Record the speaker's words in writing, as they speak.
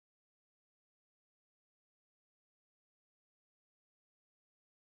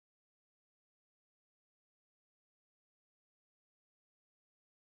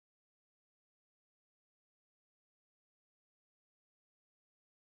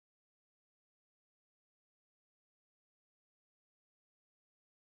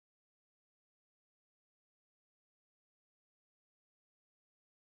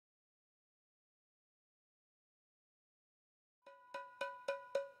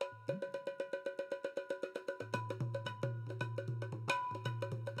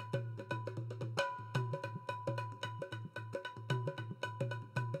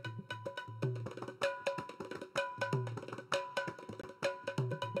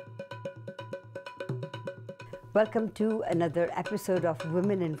Welcome to another episode of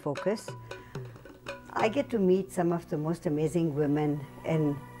Women in Focus. I get to meet some of the most amazing women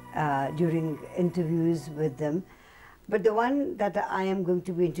during interviews with them. But the one that I am going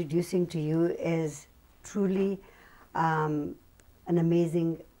to be introducing to you is truly an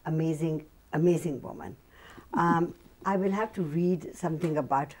amazing woman. I will have to read something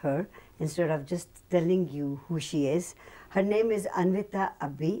about her instead of just telling you who she is. Her name is Anvita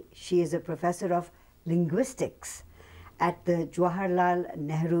Abbi. She is a professor of linguistics at the Jawaharlal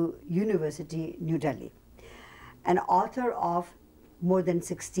Nehru University, New Delhi. An author of more than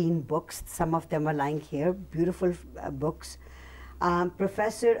 16 books, some of them are lying here, beautiful books.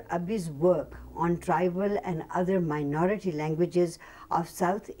 Professor Abbi's work on tribal and other minority languages of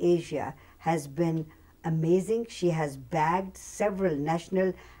South Asia has been amazing. She has bagged several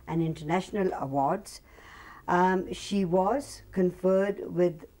national and international awards. She was conferred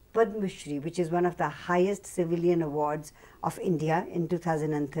with Padma Shri, which is one of the highest civilian awards of India, in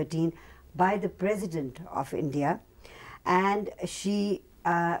 2013 by the President of India. And she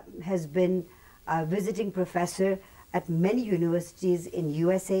has been a visiting professor at many universities in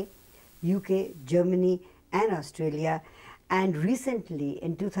USA, UK, Germany and Australia. And recently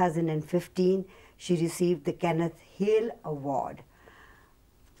in 2015, she received the Kenneth Hale Award.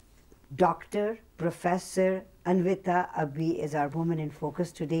 Dr. Professor Anvita Abbi is our Woman in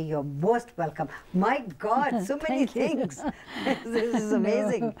Focus today. You're most welcome. My God, so many things. This is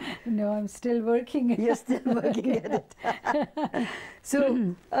amazing. No, I'm still working. You're still working at it.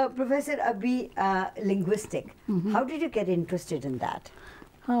 So, Professor Abbi, linguistic. How did you get interested in that?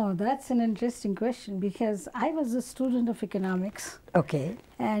 Oh, that's an interesting question, because I was a student of economics. Okay.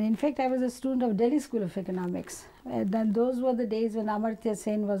 And in fact, I was a student of Delhi School of Economics. Then those were the days when Amartya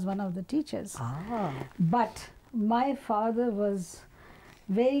Sen was one of the teachers. Ah. But my father was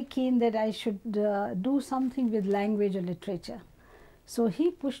very keen that I should do something with language or literature. So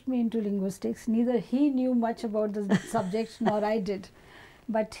he pushed me into linguistics. Neither he knew much about the subject nor I did.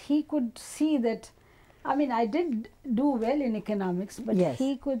 But he could see that, I mean, I did do well in economics, but yes,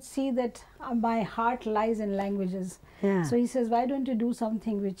 he could see that my heart lies in languages. Yeah. So he says, why don't you do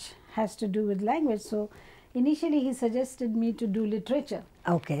something which has to do with language? So initially he suggested me to do literature.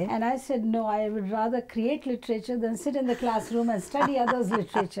 Okay. And I said, no, I would rather create literature than sit in the classroom and study others'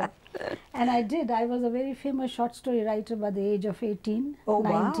 literature. And I did. I was a very famous short story writer by the age of 18, oh,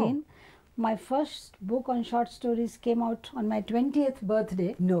 19. Wow. My first book on short stories came out on my 20th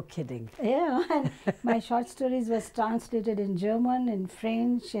birthday. No kidding. Yeah, and my short stories was translated in German, in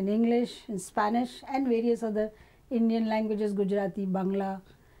French, in English, in Spanish, and various other Indian languages, Gujarati, Bangla,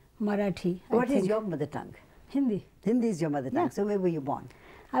 Marathi. What is your mother tongue? Hindi. Hindi is your mother tongue. Yeah. So where were you born?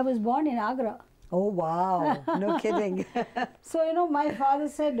 I was born in Agra. Oh, wow. No kidding. So, you know, my father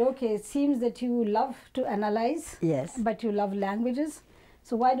said, okay, it seems that you love to analyze, Yes. but you love languages.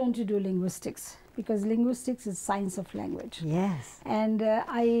 So why don't you do linguistics? Because linguistics is science of language. Yes. And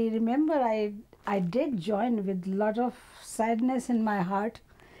I remember I did join with a lot of sadness in my heart.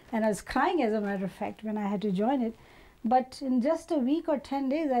 And I was crying, as a matter of fact, when I had to join it. But in just a week or 10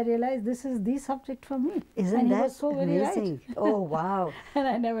 days, I realized this is the subject for me. Isn't and that he was so very amazing? right. Oh, wow. And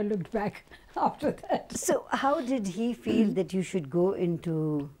I never looked back after that. So how did he feel that you should go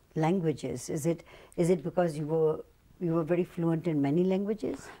into languages? Is it because you were very fluent in many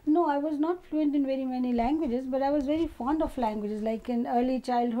languages? No, I was not fluent in very many languages, but I was very fond of languages. Like in early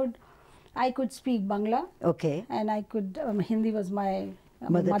childhood, I could speak Bangla. Okay. And I could, Hindi was my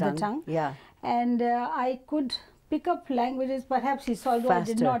mother tongue. Yeah. And I could pick up languages, perhaps he saw, although I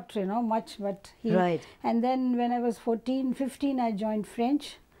did not, much, but he. Right. And then when I was 14, 15, I joined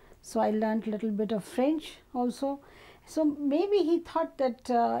French. So I learned a little bit of French also. So maybe he thought that,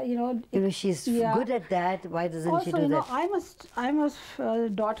 she's good at that, why doesn't also, she do that? I'm a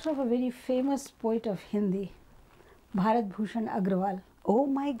daughter of a very famous poet of Hindi, Bharat Bhushan Agrawal. Oh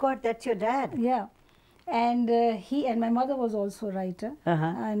my God, that's your dad. Yeah. And he and my mother was also a writer.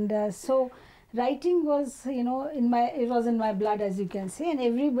 And so writing was, it was in my blood, as you can say, and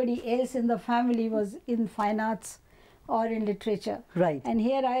everybody else in the family was in fine arts or in literature. Right. And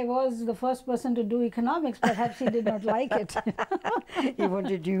here I was the first person to do economics. Perhaps he did not like it. He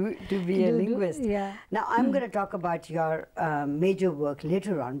wanted you to be a linguist. Yeah. Now, I'm going to talk about your major work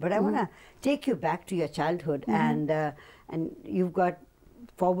later on, but I want to take you back to your childhood. And you've got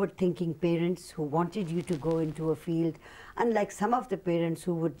forward-thinking parents who wanted you to go into a field. Unlike some of the parents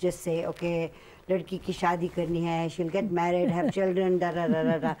who would just say, okay, ladki ki shaadi karni hai, she'll get married, have children, da da da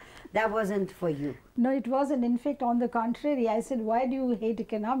da da. That wasn't for you. No, it wasn't. In fact, on the contrary, I said, why do you hate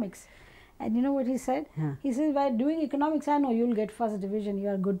economics? And you know what he said? Yeah. He said, by doing economics, I know you'll get first division,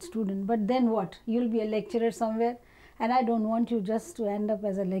 you're a good student. But then what? You'll be a lecturer somewhere. And I don't want you just to end up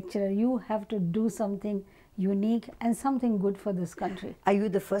as a lecturer. You have to do something unique and something good for this country. Are you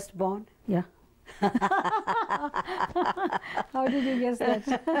the firstborn? Yeah. How did you guess that?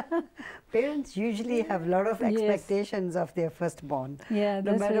 Parents usually have a lot of expectations of their firstborn. Yeah,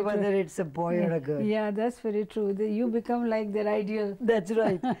 no matter whether it's a boy or a girl. Yeah, that's very true. You become like their ideal. That's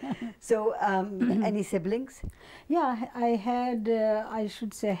right. So, any siblings? Yeah, I had, I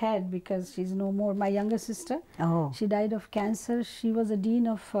should say had, because she's no more. My younger sister, she died of cancer. She was a dean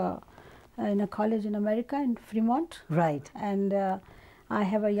of in a college in America, in Fremont. Right. And I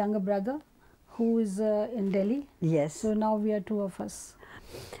have a younger brother who is in Delhi. Yes. So now we are two of us.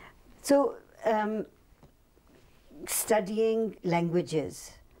 So, studying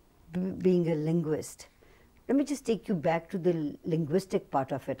languages, being a linguist, let me just take you back to the linguistic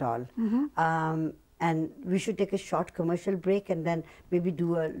part of it all. And we should take a short commercial break and then maybe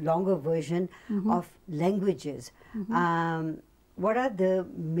do a longer version of languages. What are the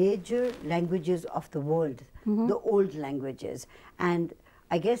major languages of the world, the old languages? And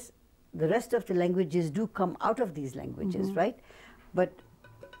I guess the rest of the languages do come out of these languages, right? But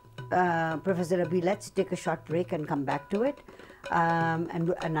Professor Abbi, let's take a short break and come back to it.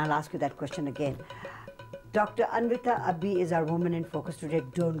 And I'll ask you that question again. Dr. Anvita Abbi is our Woman in Focus today.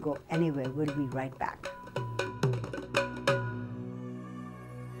 Don't go anywhere. We'll be right back.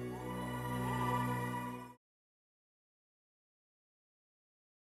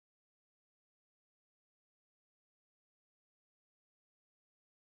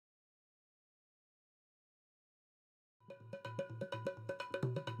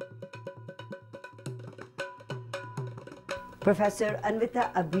 Professor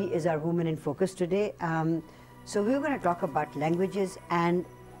Anvita Abbi is our Woman in Focus today. So we're going to talk about languages, and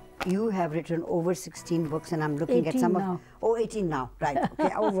you have written over 16 books, and I'm looking at some now. of... Oh, 18 now, right,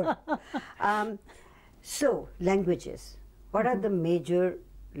 okay, over. So, languages. What are the major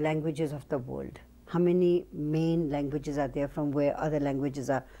languages of the world? How many main languages are there from where other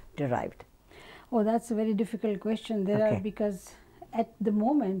languages are derived? Oh, that's a very difficult question. There are, because at the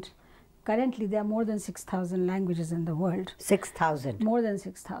moment, currently there are more than 6,000 languages in the world. 6,000? More than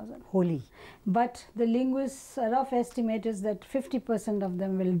 6,000. Holy. But the linguists' rough estimate is that 50% of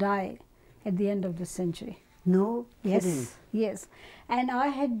them will die at the end of the century. No kidding. Yes, yes. And I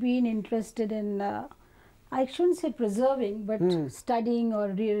had been interested in, I shouldn't say preserving, but studying or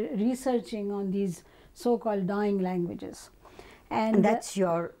researching on these so-called dying languages. And that's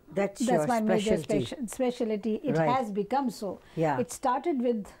your my major specialty. specialty. It has become so. Yeah. It started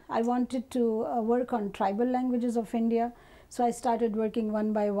with, I wanted to work on tribal languages of India. So I started working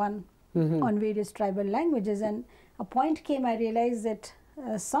one by one on various tribal languages. And a point came, I realized that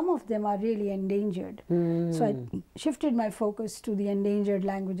some of them are really endangered. So I shifted my focus to the endangered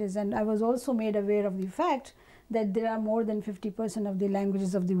languages. And I was also made aware of the fact that there are more than 50% of the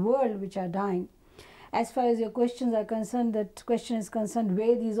languages of the world which are dying. As far as your questions are concerned, that question is concerned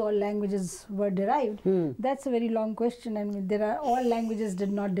where these all languages were derived, that's a very long question. I mean, all languages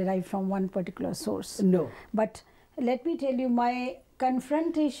did not derive from one particular source. No. But let me tell you, my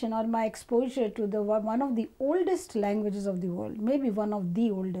confrontation or my exposure to one of the oldest languages of the world, maybe one of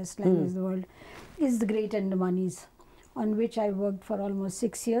the oldest languages of the world, is the Great Andamanese, on which I worked for almost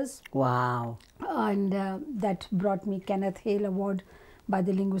 6 years. Wow. And that brought me Kenneth Hale Award by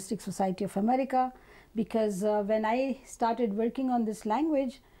the Linguistic Society of America. Because when I started working on this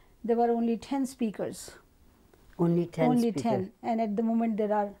language, there were only 10 speakers. Only 10 Only speakers. 10. And at the moment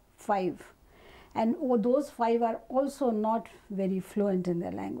there are 5. And those 5 are also not very fluent in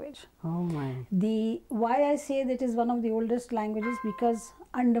their language. Oh my. Why I say that is one of the oldest languages, because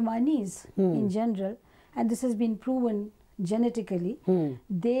Andamanese in general, and this has been proven genetically,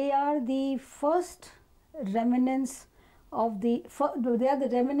 they are the first remnants of they are the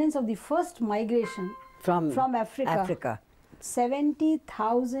remnants of the first migration from Africa.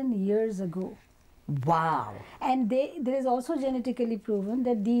 70,000 years ago. Wow. And there is also genetically proven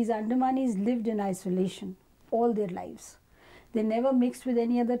that these Andamanese lived in isolation all their lives. They never mixed with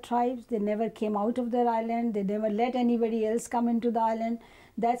any other tribes. They never came out of their island. They never let anybody else come into the island.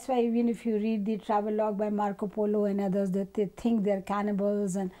 That's why even if you read the travelogue by Marco Polo and others, that they think they're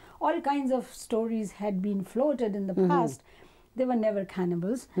cannibals, and all kinds of stories had been floated in the past. They were never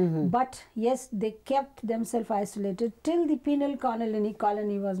cannibals. But yes, they kept themselves isolated till the penal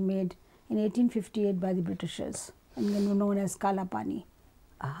colony was made in 1858 by the Britishers. and known as Kala Pani.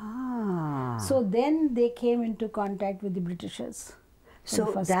 Ah. So then they came into contact with the Britishers.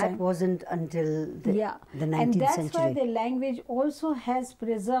 So that wasn't until the 19th and that's century. why the language also has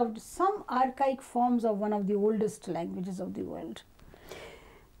preserved some archaic forms of one of the oldest languages of the world.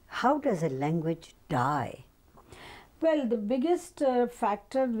 How does a language die? Well, the biggest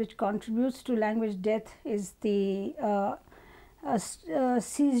factor which contributes to language death is the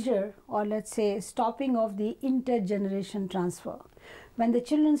seizure, or let's say stopping of the intergeneration transfer. When the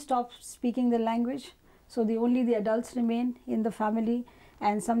children stop speaking the language, so only the adults remain in the family,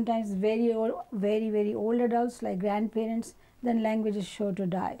 and sometimes very old adults like grandparents, then language is sure to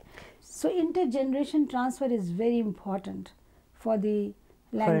die. So intergeneration transfer is very important for the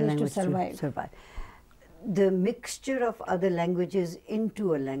language to survive. The mixture of other languages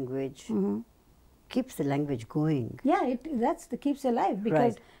into a language keeps the language going. Yeah, that's keeps alive,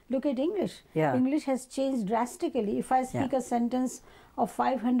 because look at English. Yeah. English has changed drastically. If I speak a sentence of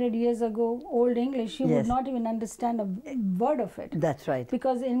 500 years ago, old English, you would not even understand a word of it. That's right.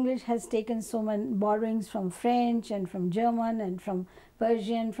 Because English has taken so many borrowings from French and from German and from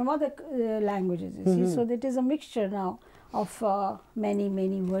Persian, from other languages, you see. So it is a mixture now of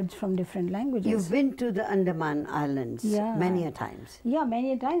many words from different languages. You've been to the Andaman Islands many a times. Yeah,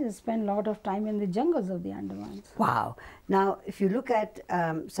 many a times. I spent a lot of time in the jungles of the Andamans. Wow. Now, if you look at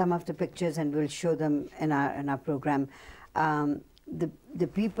some of the pictures, and we'll show them in our program, the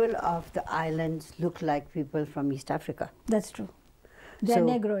people of the islands look like people from East Africa. That's true. They're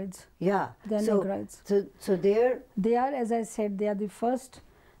Negroids. Yeah. They're Negroids. So they are, as I said, they are the first,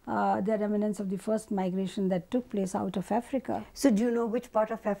 they're remnants of the first migration that took place out of Africa. So do you know which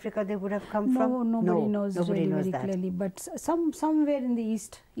part of Africa they would have come from? No, nobody knows nobody knows very that. clearly, but somewhere in the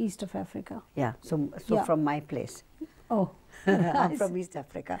east of Africa. Yeah, so from my place. Oh. I'm from East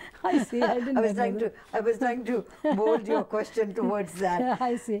Africa. I see. I didn't know I was trying to mold your question towards that.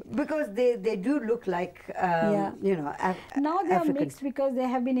 I see. Because they do look like, you know, now they African. are mixed because there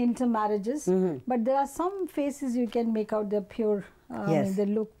have been intermarriages, but there are some faces you can make out they're pure. They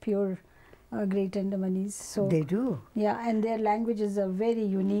look pure Great Andamanese. So they do. Yeah, and their languages are very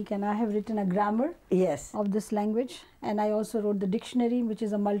unique, and I have written a grammar of this language, and I also wrote the dictionary, which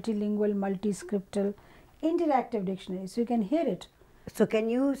is a multilingual, multi-scriptal, interactive dictionary, so you can hear it. So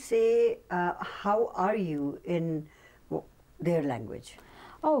can you say how are you in their language?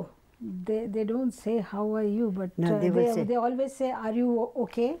 Oh, they don't say how are you, but no, they always say are you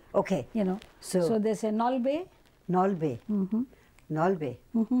okay? Okay. You know. So they say nolbe. Nolbe. Nolbe.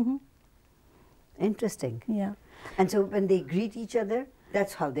 Interesting. Yeah. And so when they greet each other,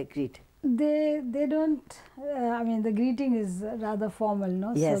 that's how they greet. They don't. I mean, the greeting is rather formal,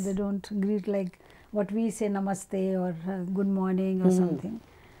 no? Yes. So they don't greet like what we say namaste or good morning or something.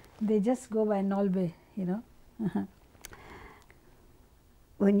 They just go by nolbe, you know.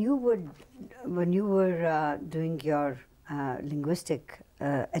 When you were doing your linguistic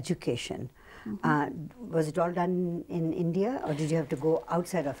education, was it all done in India, or did you have to go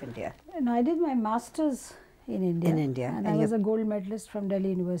outside of India? No, I did my master's in India. In India. And I was a gold medalist from Delhi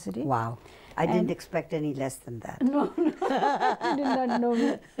University. Wow. I didn't expect any less than that. No, you did not know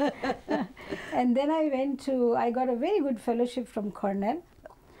me. And then I got a very good fellowship from Cornell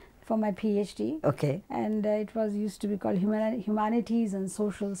for my PhD. Okay. And it used to be called Humanities and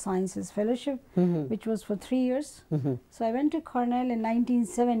Social Sciences Fellowship, which was for 3 years. So I went to Cornell in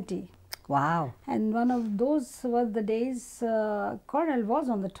 1970. Wow. And one of those were the days Cornell was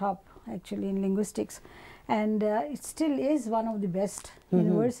on the top, actually, in linguistics. And it still is one of the best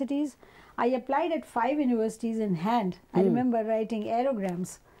universities. I applied at 5 universities in hand. I remember writing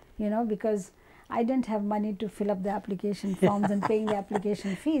aerograms, you know, because I didn't have money to fill up the application forms and paying the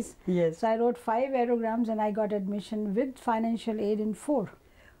application fees. Yes. So I wrote 5 aerograms and I got admission with financial aid in 4.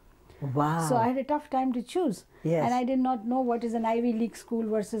 Wow. So I had a tough time to choose. Yes. And I did not know what is an Ivy League school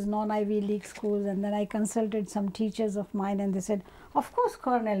versus non-Ivy League schools. And then I consulted some teachers of mine and they said, of course,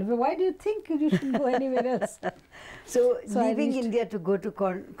 Cornell, why do you think you should go anywhere else? So leaving India to go to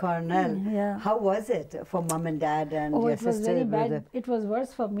Cornell, how was it for mom and dad and your sister? It was very bad. Brother? It was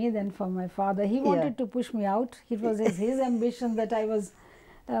worse for me than for my father. He wanted to push me out. It was his ambition that I was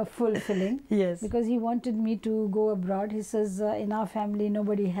fulfilling. Yes. Because he wanted me to go abroad. He says, in our family,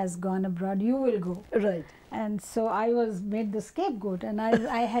 nobody has gone abroad. You will go. Right. And so I was made the scapegoat, and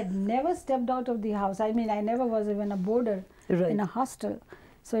I had never stepped out of the house. I mean, I never was even a boarder in a hostel.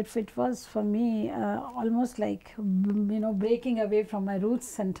 So it was for me almost like, you know, breaking away from my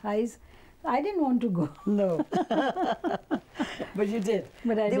roots and ties I didn't want to go. No. But you did.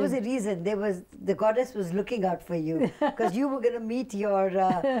 But I there was did. a reason. The goddess was looking out for you because you were going to meet your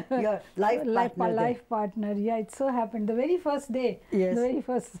life partner. Life partner. Yeah, it so happened. The very first day. Yes. The very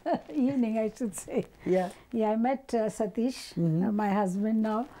first evening, I should say. Yeah. Yeah, I met Satish, my husband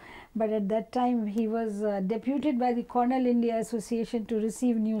now. But at that time, he was deputed by the Cornell India Association to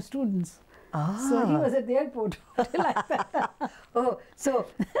receive new students. So he was at the airport. Like that. Oh, so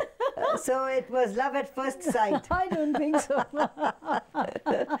it was love at first sight. I don't think so.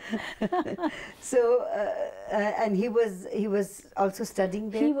 So, and he was also studying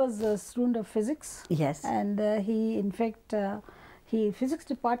there? He was a student of physics. Yes. And he, in fact, physics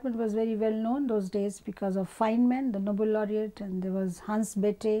department was very well known those days because of Feynman, the Nobel laureate, and there was Hans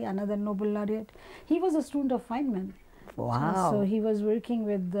Bethe, another Nobel laureate. He was a student of Feynman. Wow. So he was working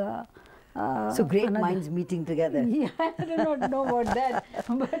with so great minds meeting together. Yeah, I do not know about that,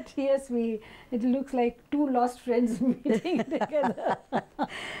 but yes, it looks like two lost friends meeting together.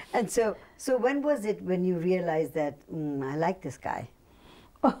 And so when was it when you realized that I like this guy?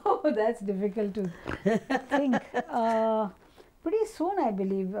 Oh, that's difficult to think. Pretty soon, I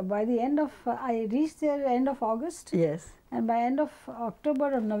believe. By the end of, I reached there end of August. Yes. And by end of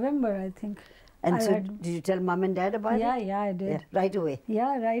October or November, I think. And so did you tell mom and dad about it? Yeah, I did. Yeah, right away.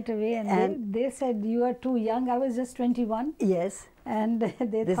 Yeah, right away. And they said, you are too young. I was just 21. Yes. And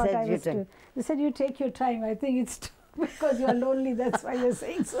they thought I was too. They said, you take your time. I think it's because you are lonely. That's why you're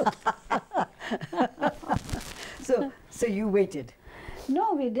saying so. So you waited?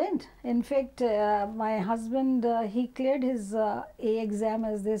 No, we didn't. In fact, my husband, he cleared his A exam,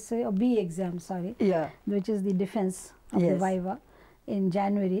 as they say, or B exam, sorry. Yeah. Which is the defense of the Viva in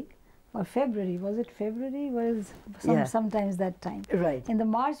January. Or February, was it February? Sometimes that time. Right. In the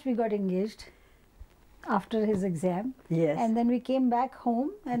March, we got engaged after his exam. Yes. And then we came back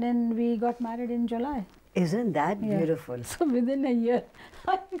home, and then we got married in July. Isn't that beautiful? So within a year,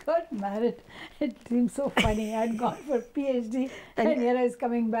 I got married. It seems so funny. I had gone for a PhD, and here I was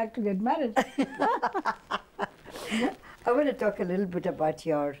coming back to get married. I want to talk a little bit about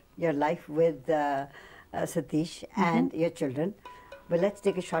your life with Satish and your children. But let's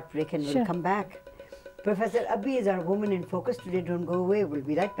take a short break and we'll come back. Professor Abbi is our Woman in Focus today. Don't go away. We'll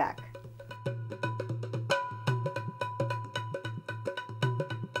be right back.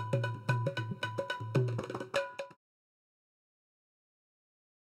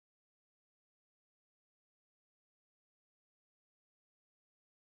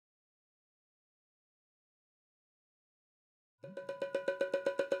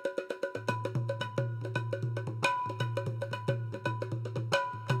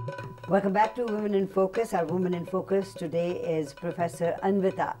 Welcome back to Women in Focus. Our Woman in Focus today is Professor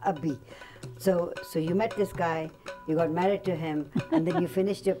Anvita Abbi. So you met this guy, you got married to him, and then you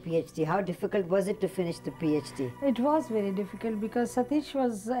finished your PhD. How difficult was it to finish the PhD? It was very difficult because Satish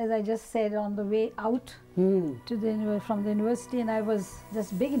was, as I just said, on the way out from the university, and I was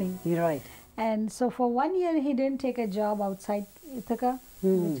just beginning. You're right. And so for 1 year, he didn't take a job outside Ithaca,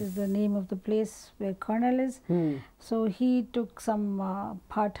 which is the name of the place where Cornell is. So he took some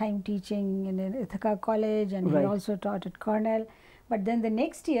part-time teaching in Ithaca College, and he also taught at Cornell. But then the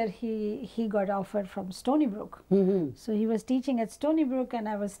next year, he got offered from Stony Brook. So he was teaching at Stony Brook, and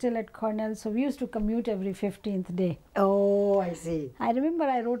I was still at Cornell. So we used to commute every 15th day. Oh, I see. I remember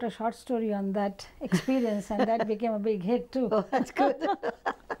I wrote a short story on that experience, and that became a big hit too. Oh, that's good.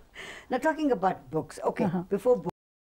 Now talking about books, okay, before books.